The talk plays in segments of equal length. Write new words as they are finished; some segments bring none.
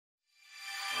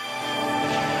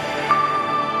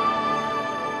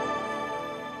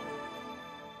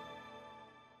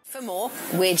For more,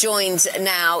 we're joined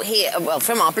now here,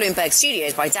 from our Bloomberg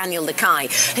studios by Daniel Lacalle,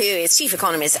 who is chief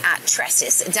economist at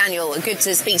Tressis. Daniel, good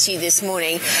to speak to you this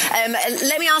morning.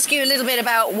 Let me ask you a little bit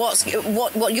about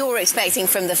what you're expecting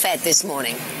from the Fed this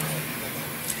morning.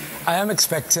 I am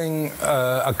expecting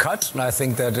a cut, and I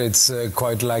think that it's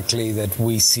quite likely that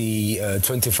we see a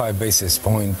 25 basis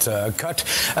point cut.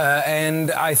 And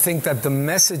I think that the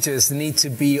messages need to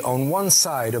be on one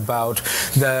side about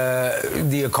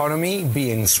the economy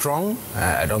being strong.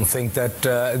 I don't think that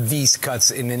these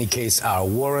cuts in any case are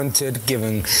warranted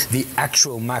given the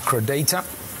actual macro data.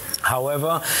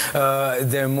 However,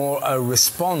 they're more a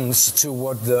response to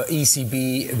what the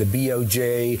ECB, the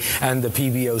BOJ, and the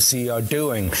PBOC are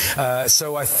doing.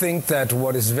 So I think that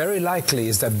what is very likely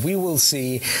is that we will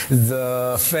see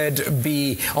the Fed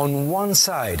be, on one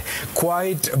side,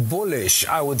 quite bullish,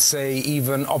 I would say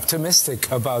even optimistic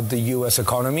about the U.S.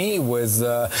 economy, with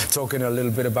talking a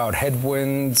little bit about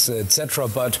headwinds, etc.,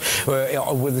 but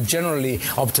with a generally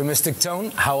optimistic tone.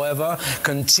 However,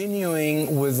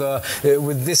 continuing with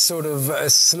this sort of a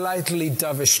slightly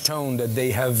dovish tone that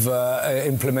they have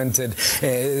implemented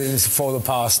for the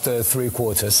past 3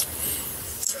 quarters.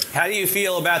 How do you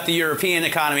feel about the European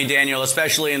economy, Daniel,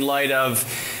 especially in light of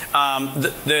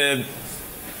the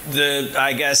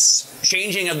I guess,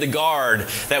 changing of the guard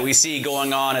that we see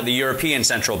going on at the European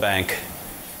Central Bank?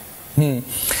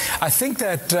 I think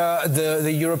that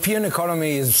the European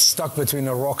economy is stuck between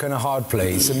a rock and a hard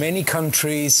place. Many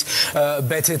countries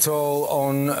bet it all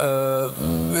on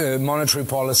monetary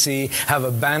policy, have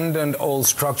abandoned all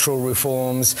structural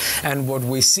reforms, and what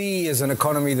we see is an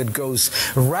economy that goes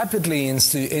rapidly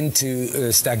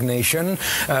into stagnation,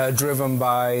 driven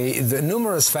by the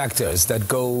numerous factors that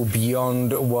go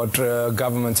beyond what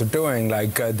governments are doing,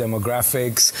 like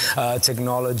demographics,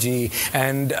 technology,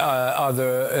 and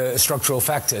other structural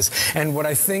factors. And what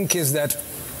I think is that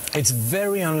it's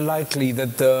very unlikely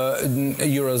that the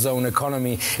Eurozone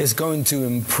economy is going to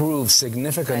improve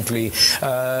significantly.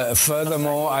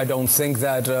 Furthermore, I don't think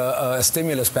that a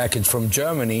stimulus package from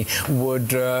Germany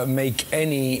would make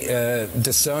any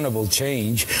discernible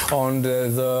change on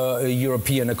the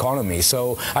European economy.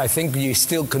 So I think we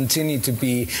still continue to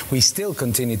be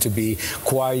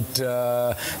quite,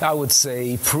 I would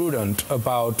say, prudent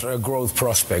about growth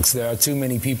prospects. There are too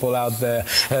many people out there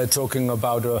talking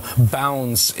about a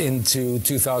bounce into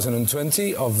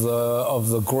 2020 of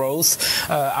the growth.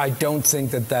 I don't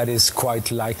think that is quite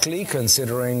likely,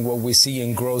 considering what we see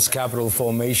in gross capital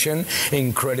formation,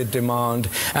 in credit demand,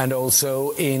 and also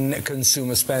in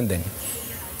consumer spending.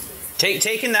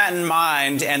 Taking that in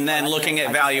mind, and then looking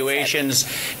at valuations,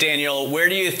 Daniel, where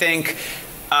do you think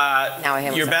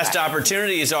your best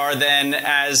opportunities are then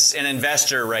as an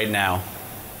investor right now?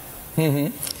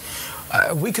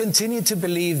 We continue to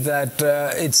believe that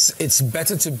it's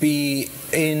better to be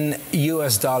in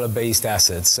U.S. dollar-based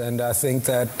assets, and I think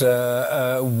that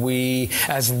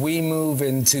as we move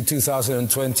into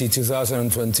 2020,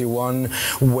 2021,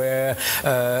 where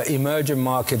emerging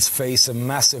markets face a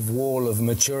massive wall of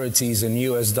maturities in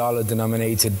U.S.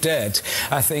 dollar-denominated debt,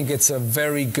 I think it's a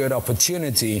very good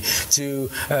opportunity to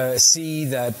see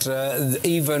that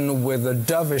even with a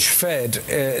dovish Fed,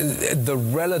 the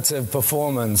relative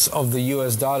performance of the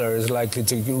U.S. dollar is likely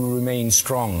to remain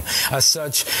strong. As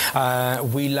such,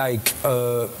 we like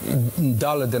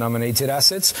dollar-denominated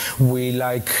assets. We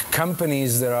like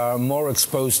companies that are more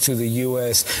exposed to the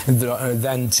U.S.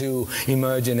 than to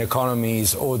emerging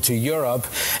economies or to Europe.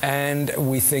 And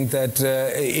we think that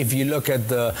if you look at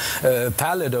the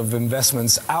palette of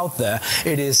investments out there,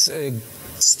 it is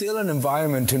still an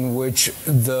environment in which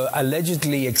the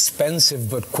allegedly expensive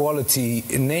but quality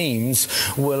names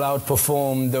will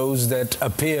outperform those that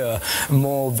appear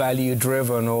more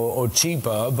value-driven or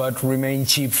cheaper, but remain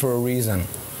cheap for a reason.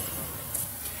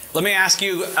 Let me ask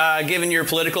you, given your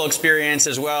political experience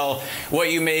as well,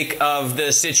 what you make of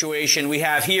the situation we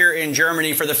have here in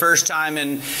Germany for the first time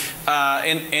in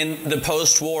the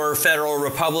post-war federal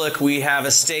republic. We have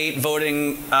a state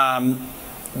voting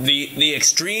the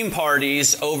extreme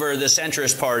parties over the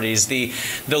centrist parties. The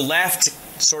left,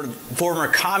 sort of former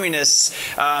communists,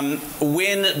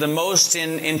 win the most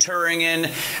in Turingen,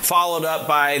 followed up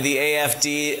by the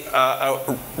AfD,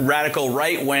 a radical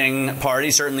right-wing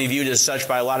party, certainly viewed as such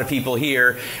by a lot of people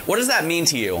here. What does that mean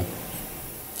to you?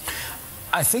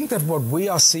 I think that what we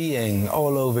are seeing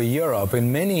all over Europe,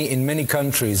 in many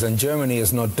countries, and Germany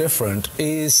is not different,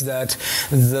 is that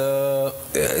the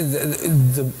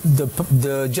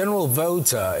general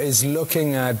voter is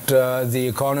looking at the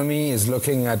economy, is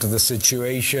looking at the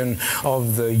situation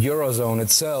of the Eurozone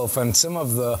itself, and some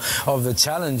of the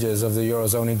challenges of the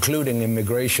Eurozone, including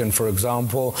immigration, for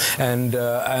example, and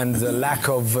the lack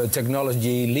of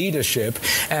technology leadership,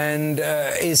 and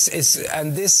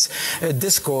this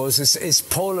discourse is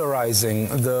polarizing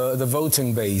the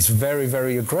voting base very,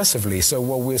 very aggressively. So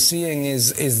what we're seeing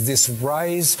is this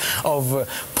rise of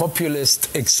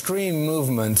populist extreme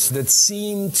movements that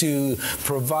seem to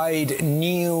provide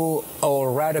new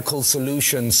or radical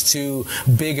solutions to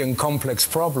big and complex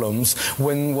problems,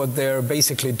 when what they're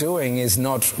basically doing is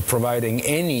not providing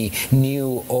any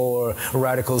new or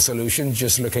radical solutions,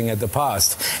 just looking at the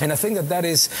past. And I think that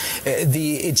is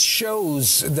it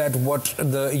shows that what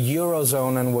the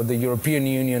Eurozone and what the European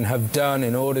Union have done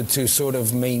in order to sort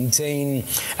of maintain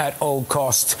at all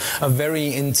cost a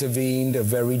very intervened, a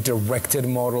very directed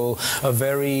model, a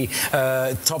very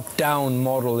top-down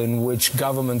model in which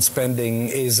government spending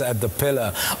is at the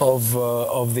pillar of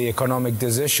the economic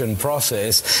decision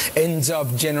process, ends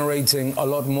up generating a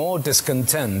lot more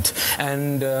discontent,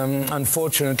 and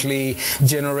unfortunately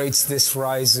generates this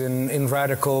rise in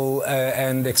radical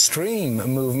and extreme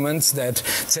movements that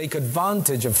take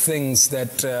advantage of things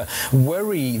that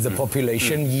worry the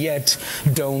population, yet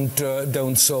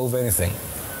don't solve anything.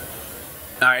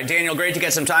 All right, Daniel, great to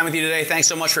get some time with you today. Thanks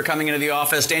so much for coming into the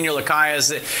office. Daniel Lacalle is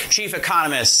the chief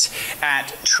economist at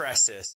Tressis.